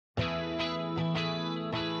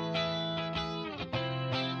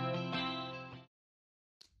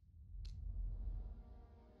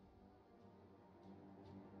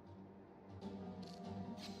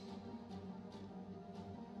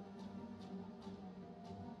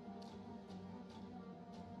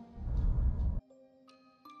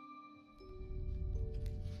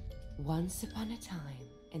Once upon a time,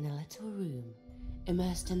 in a little room,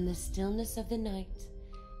 immersed in the stillness of the night,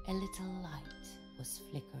 a little light was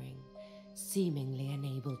flickering, seemingly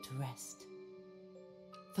unable to rest.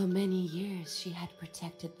 For many years she had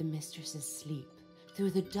protected the mistress's sleep through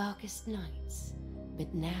the darkest nights,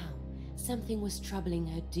 but now something was troubling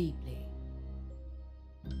her deeply.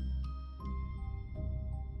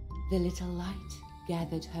 The little light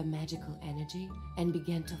gathered her magical energy and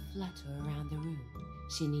began to flutter around the room.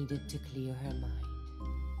 She needed to clear her mind.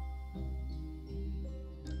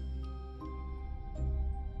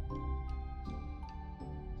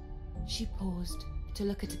 She paused to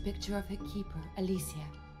look at a picture of her keeper, Alicia,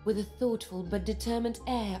 with a thoughtful but determined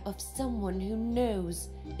air of someone who knows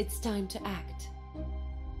it's time to act.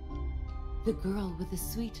 The girl with the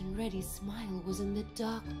sweet and ready smile was in the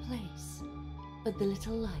dark place, but the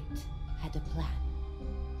little light had a plan.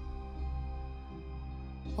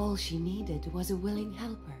 All she needed was a willing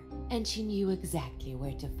helper, and she knew exactly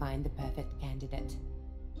where to find the perfect candidate.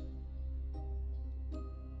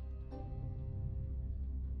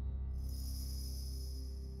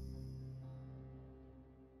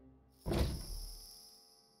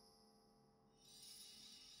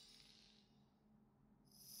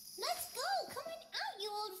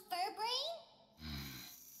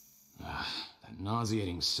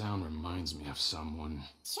 Nauseating sound reminds me of someone.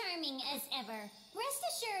 Charming as ever. Rest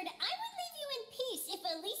assured, I would leave you in peace if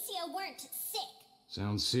Alicia weren't sick.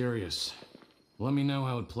 Sounds serious. Let me know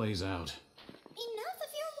how it plays out. Enough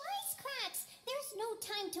of your wisecracks. There's no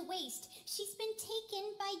time to waste. She's been taken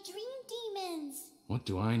by dream demons. What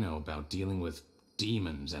do I know about dealing with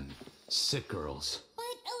demons and sick girls? But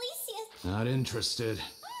Alicia... Not interested.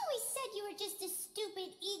 I always said you were just a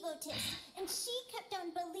stupid egotist, and she kept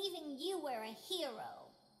on believing you were a hero.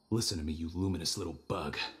 Listen to me, you luminous little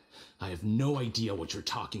bug. I have no idea what you're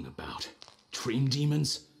talking about. Dream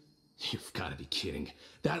demons? You've got to be kidding.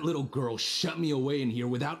 That little girl shut me away in here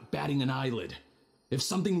without batting an eyelid. If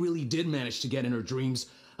something really did manage to get in her dreams,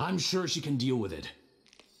 I'm sure she can deal with it.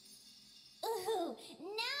 Ooh,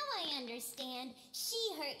 now I understand. She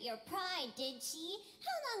hurt your pride, did she?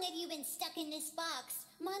 How long have you been stuck in this box?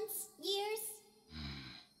 Months? Years?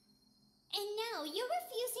 And now you're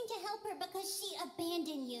refusing to help her because she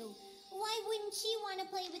abandoned you. Why wouldn't she want to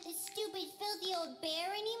play with this stupid, filthy old bear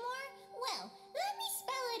anymore? Well, let me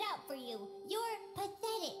spell it out for you. You're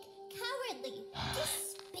pathetic, cowardly,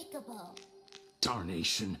 despicable.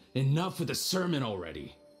 Darnation, enough with the sermon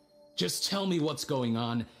already. Just tell me what's going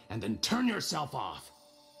on, and then turn yourself off.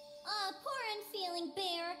 Poor unfeeling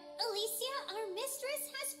bear. Alicia, our mistress,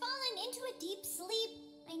 has fallen into a deep sleep.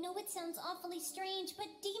 I know it sounds awfully strange, but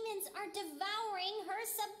demons are devouring her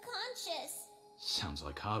subconscious. Sounds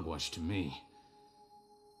like hogwash to me.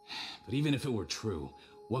 But even if it were true,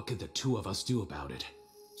 what could the two of us do about it?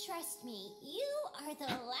 Trust me, you are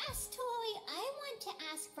the last toy I want to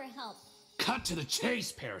ask for help. Cut to the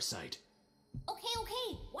chase, Parasite!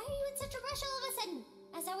 Okay, why are you in such a rush all of a sudden?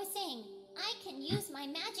 As I was saying, I can use my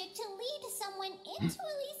magic to lead someone into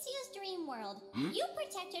Alicia's dream world. You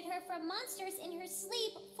protected her from monsters in her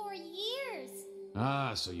sleep for years.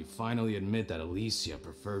 Ah, so you finally admit that Alicia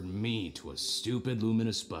preferred me to a stupid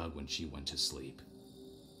luminous bug when she went to sleep.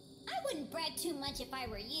 I wouldn't brag too much if I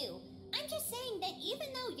were you. I'm just saying that even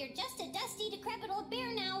though you're just a dusty, decrepit old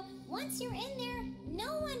bear now, once you're in there,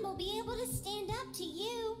 no one will be able to stand up to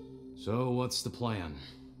you. So what's the plan?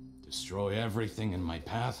 Destroy everything in my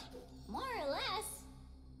path? More or less.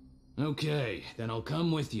 Okay, then I'll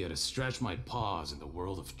come with you to stretch my paws in the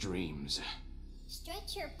world of dreams.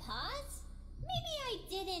 Stretch your paws? Maybe I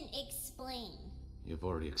didn't explain. You've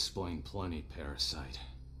already explained plenty, Parasite.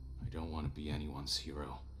 I don't want to be anyone's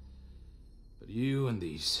hero. But you and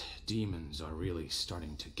these demons are really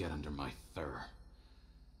starting to get under my fur.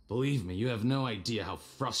 Believe me, you have no idea how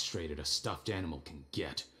frustrated a stuffed animal can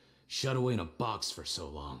get, shut away in a box for so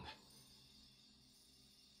long.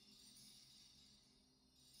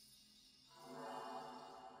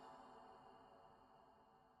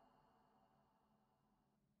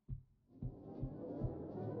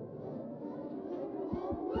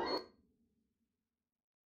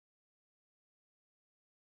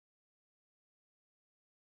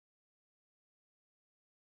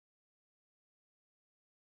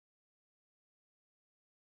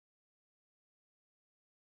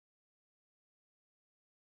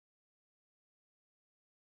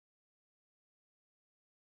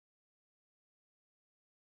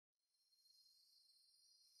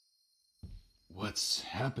 What's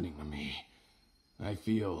happening to me? I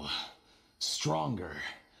feel stronger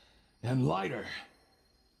and lighter.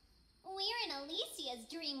 We're in Alicia's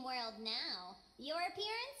dream world now. Your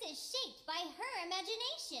appearance is shaped by her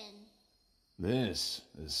imagination. This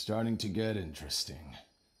is starting to get interesting.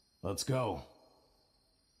 Let's go.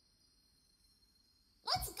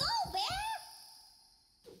 Let's go, Bear!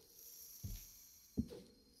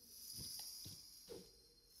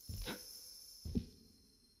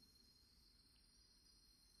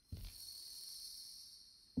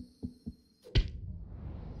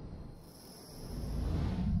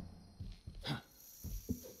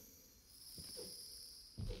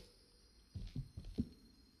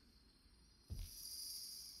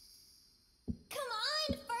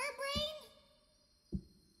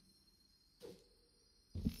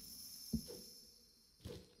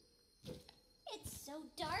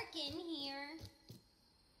 Dark in here.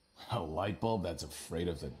 A light bulb that's afraid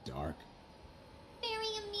of the dark? Very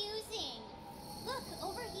amusing. Look,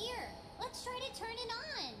 over here. Let's try to turn it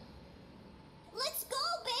on. Let's go,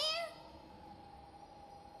 Bear!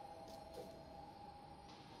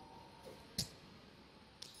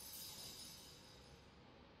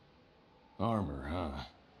 Armor, huh?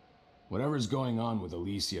 Whatever's going on with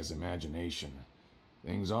Alicia's imagination,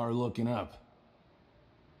 things are looking up.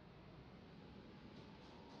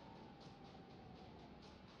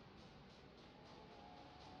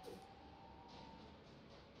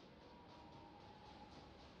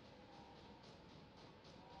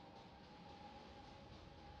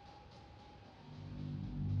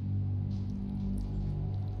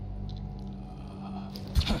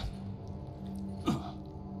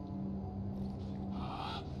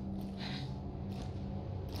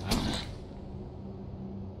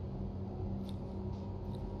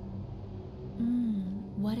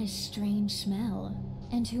 What a strange smell.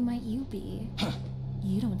 And who might you be?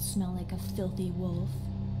 You don't smell like a filthy wolf.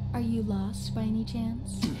 Are you lost by any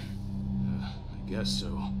chance? I guess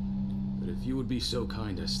so. But if you would be so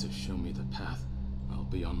kind as to show me the path, I'll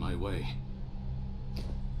be on my way.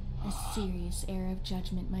 A serious air of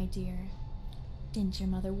judgment, my dear. Didn't your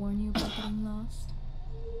mother warn you about getting lost?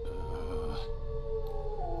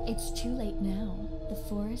 It's too late now. The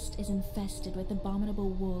forest is infested with abominable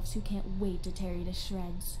wolves who can't wait to tear you to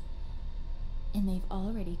shreds. And they've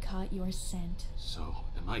already caught your scent. So,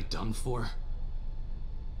 am I done for?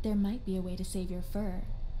 There might be a way to save your fur,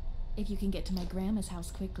 if you can get to my grandma's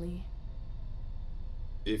house quickly.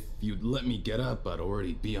 If you'd let me get up, I'd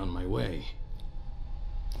already be on my way.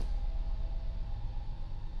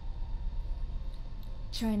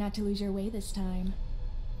 Try not to lose your way this time.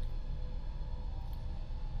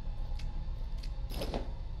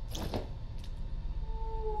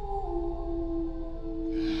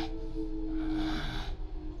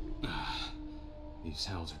 These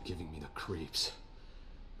howls are giving me the creeps.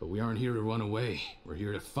 But we aren't here to run away. We're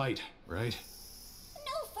here to fight, right?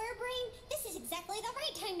 No, Furbrain. This is exactly the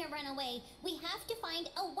right time to run away. We have to find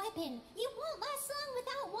a weapon. You won't last long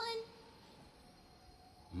without one.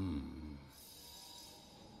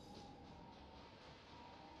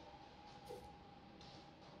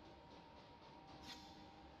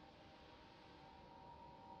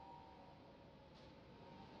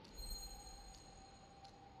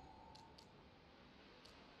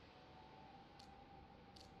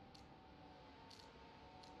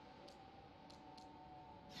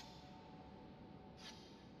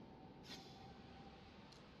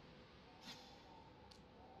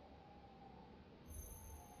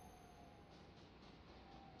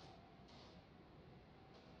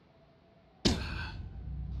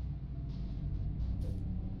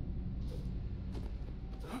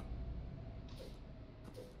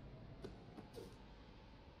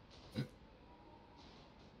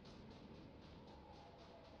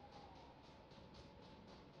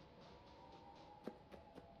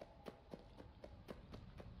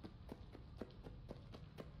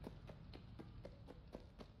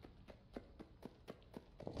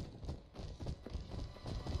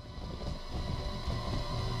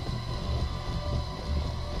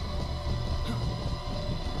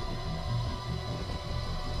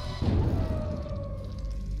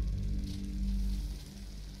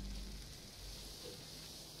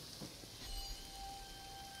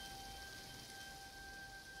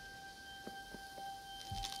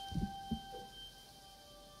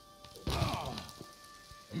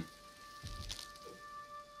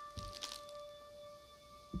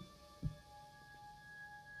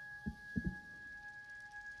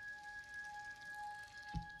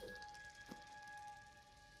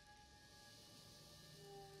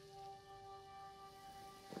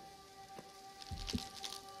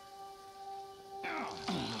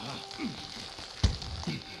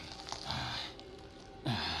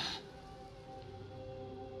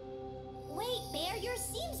 your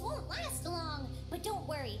seams won't last long. But don't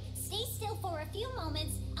worry, stay still for a few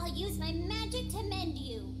moments. I'll use my magic to mend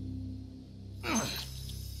you.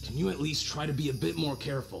 Can you at least try to be a bit more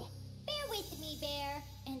careful? Bear with me, Bear,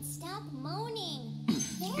 and stop moaning.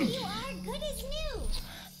 There you are, good as new.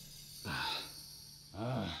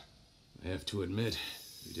 I have to admit,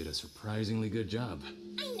 you did a surprisingly good job.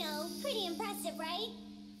 I know, pretty impressive, right?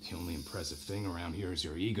 The only impressive thing around here is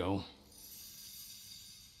your ego.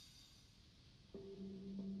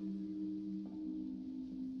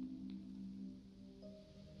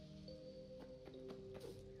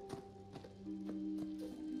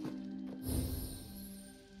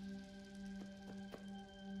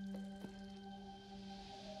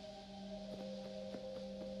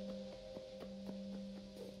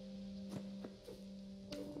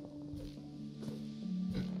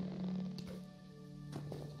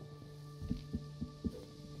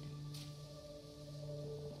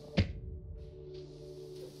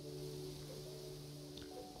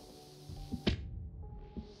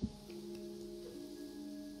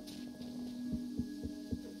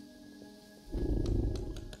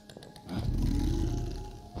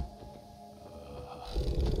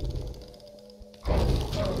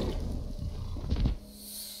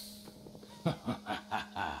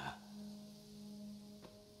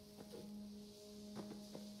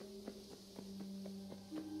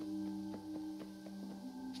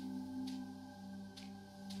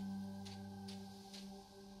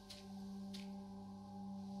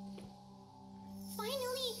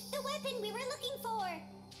 We were looking for.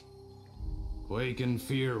 Quake and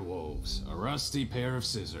fear, wolves. A rusty pair of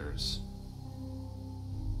scissors.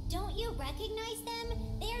 Don't you recognize them?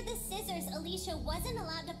 They're the scissors Alicia wasn't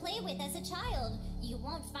allowed to play with as a child. You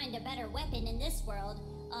won't find a better weapon in this world.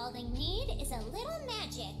 All they need is a little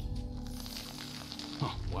magic.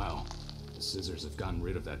 Oh, wow. The scissors have gotten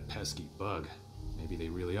rid of that pesky bug. Maybe they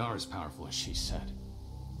really are as powerful as she said.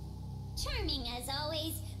 Charming as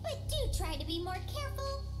always, but do try to be more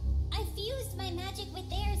careful. I fused my magic with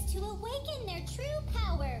theirs to awaken their true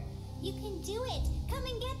power. You can do it. Come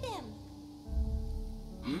and get them.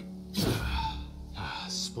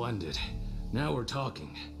 Splendid. Now we're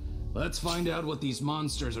talking. Let's find out what these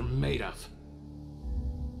monsters are made of.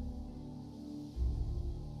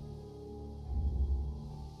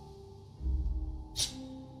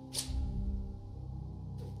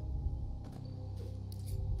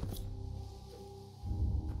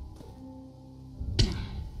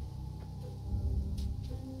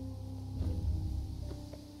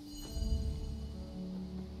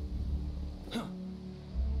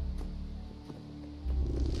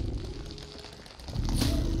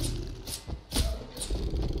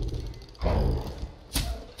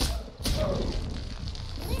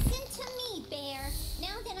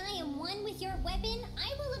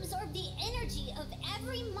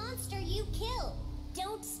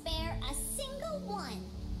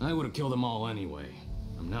 I would have killed them all anyway.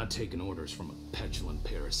 I'm not taking orders from a petulant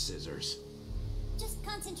pair of scissors. Just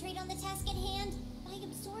concentrate on the task at hand. By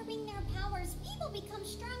absorbing their powers, people become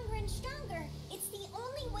stronger and stronger. It's the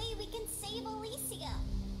only way we can save Alicia.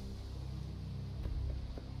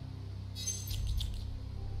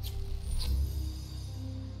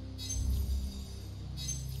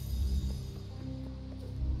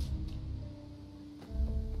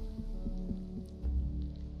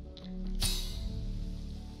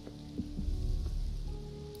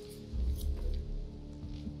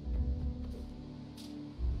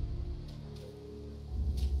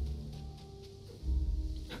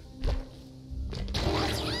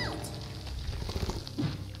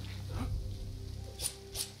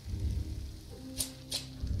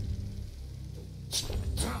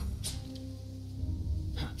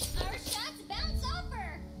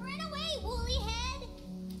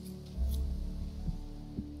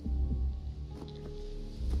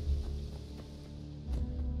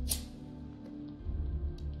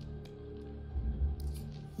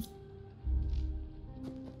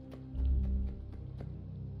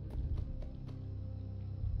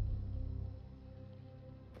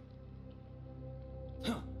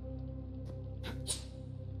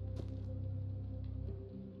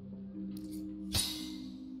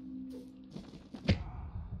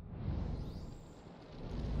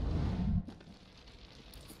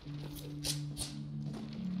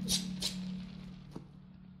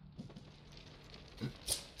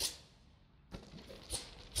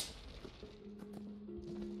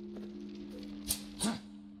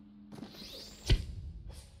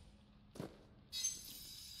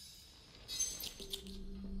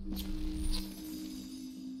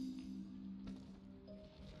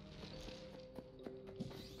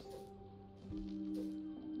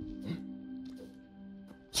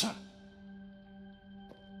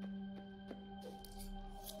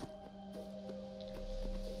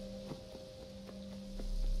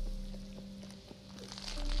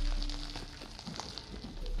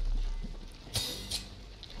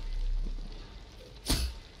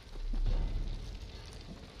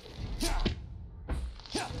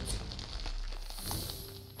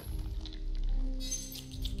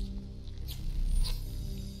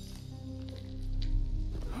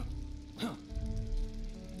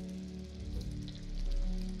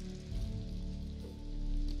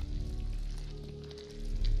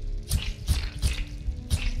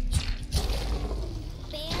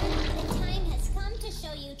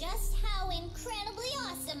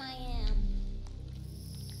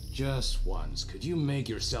 Just once, could you make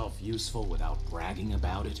yourself useful without bragging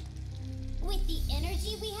about it? With the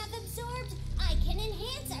energy we have absorbed, I can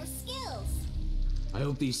enhance our skills. I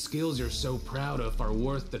hope these skills you're so proud of are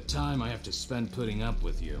worth the time I have to spend putting up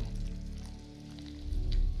with you.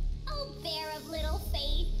 Oh, bear of little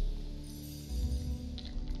faith.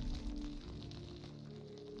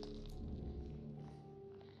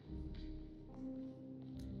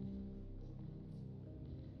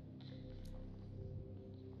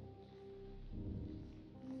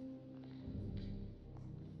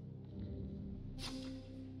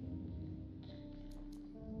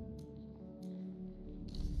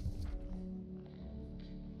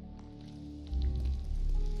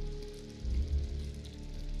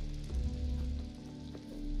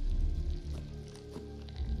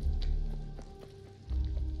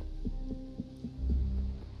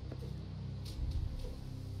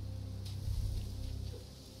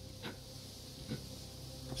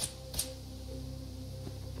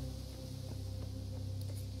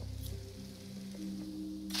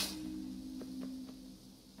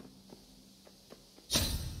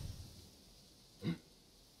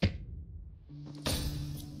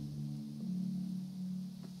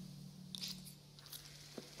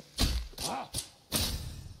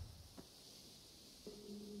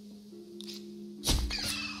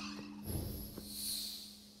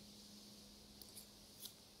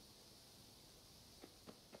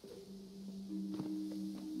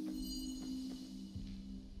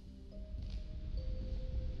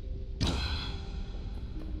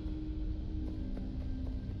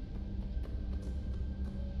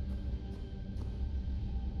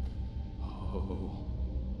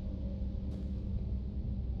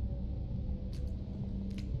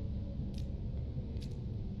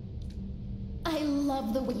 I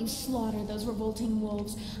love the way you slaughter those revolting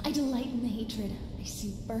wolves. I delight in the hatred I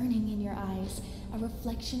see burning in your eyes, a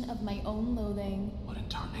reflection of my own loathing. What in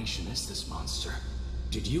tarnation is this monster?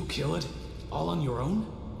 Did you kill it? All on your own?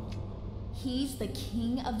 He's the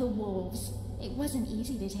king of the wolves. It wasn't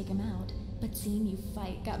easy to take him out, but seeing you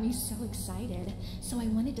fight got me so excited, so I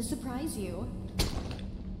wanted to surprise you.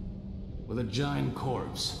 With a giant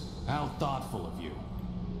corpse. How thoughtful of you.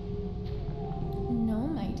 No,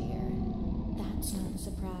 my dear. That's not a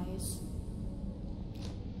surprise.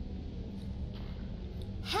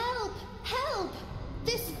 Help! Help!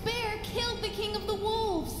 This bear killed the king of the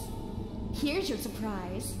wolves! Here's your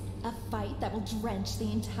surprise. A fight that will drench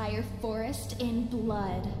the entire forest in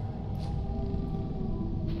blood.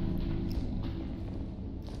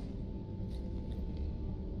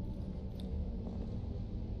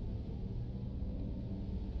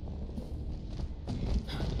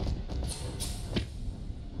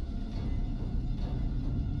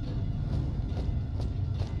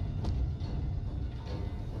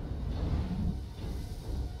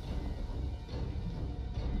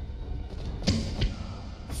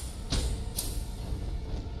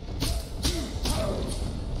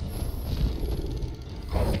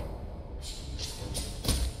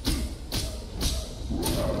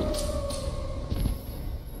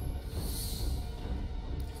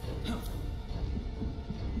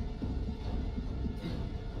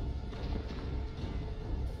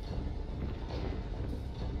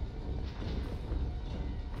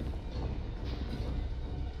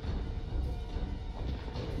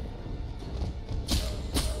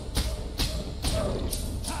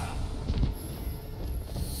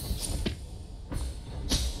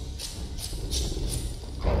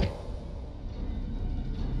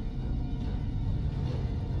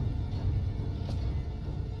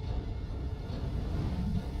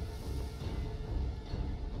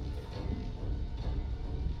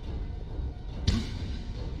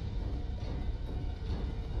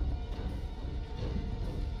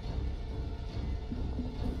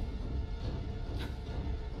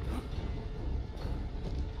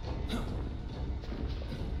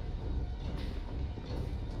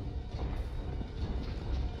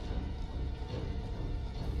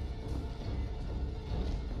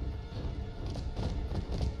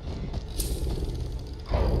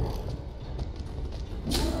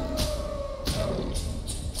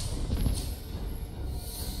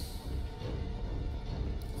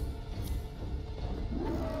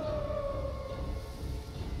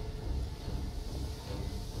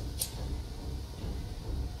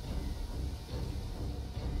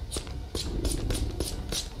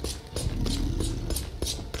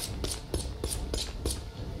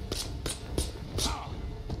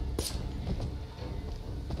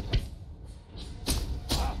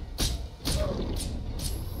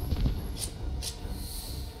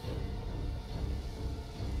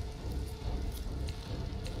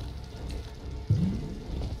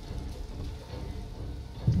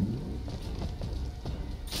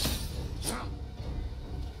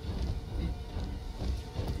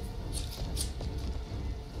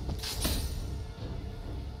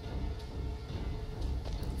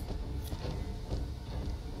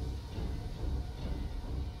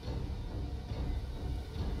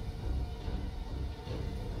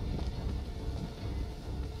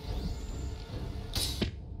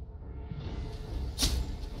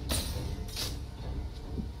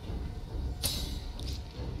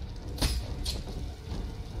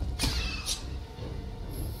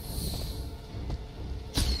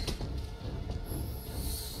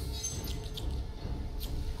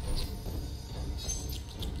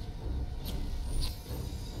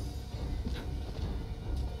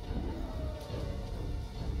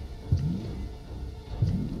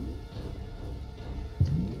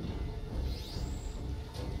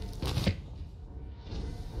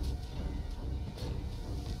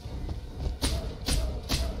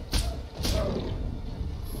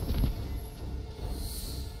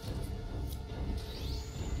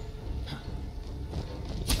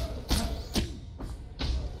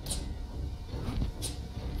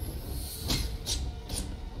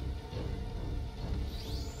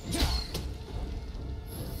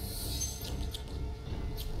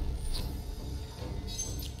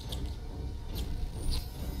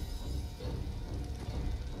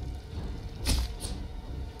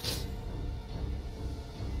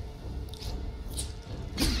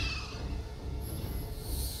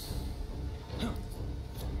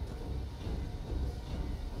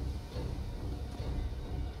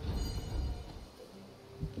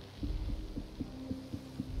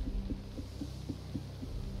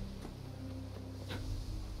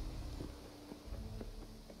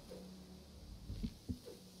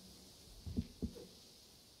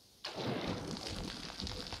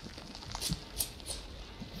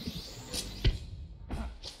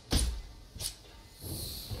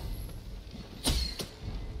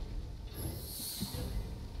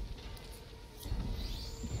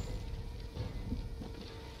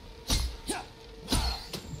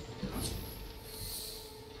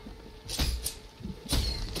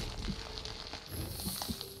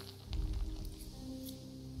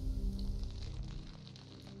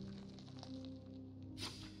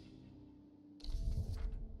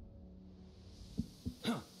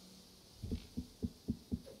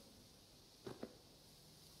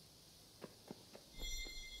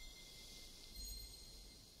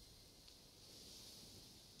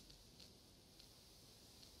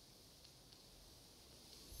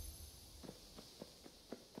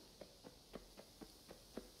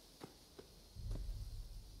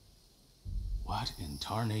 What in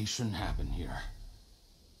tarnation happened here?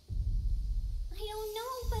 I don't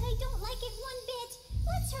know, but I don't like it one bit.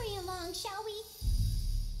 Let's hurry along, shall we?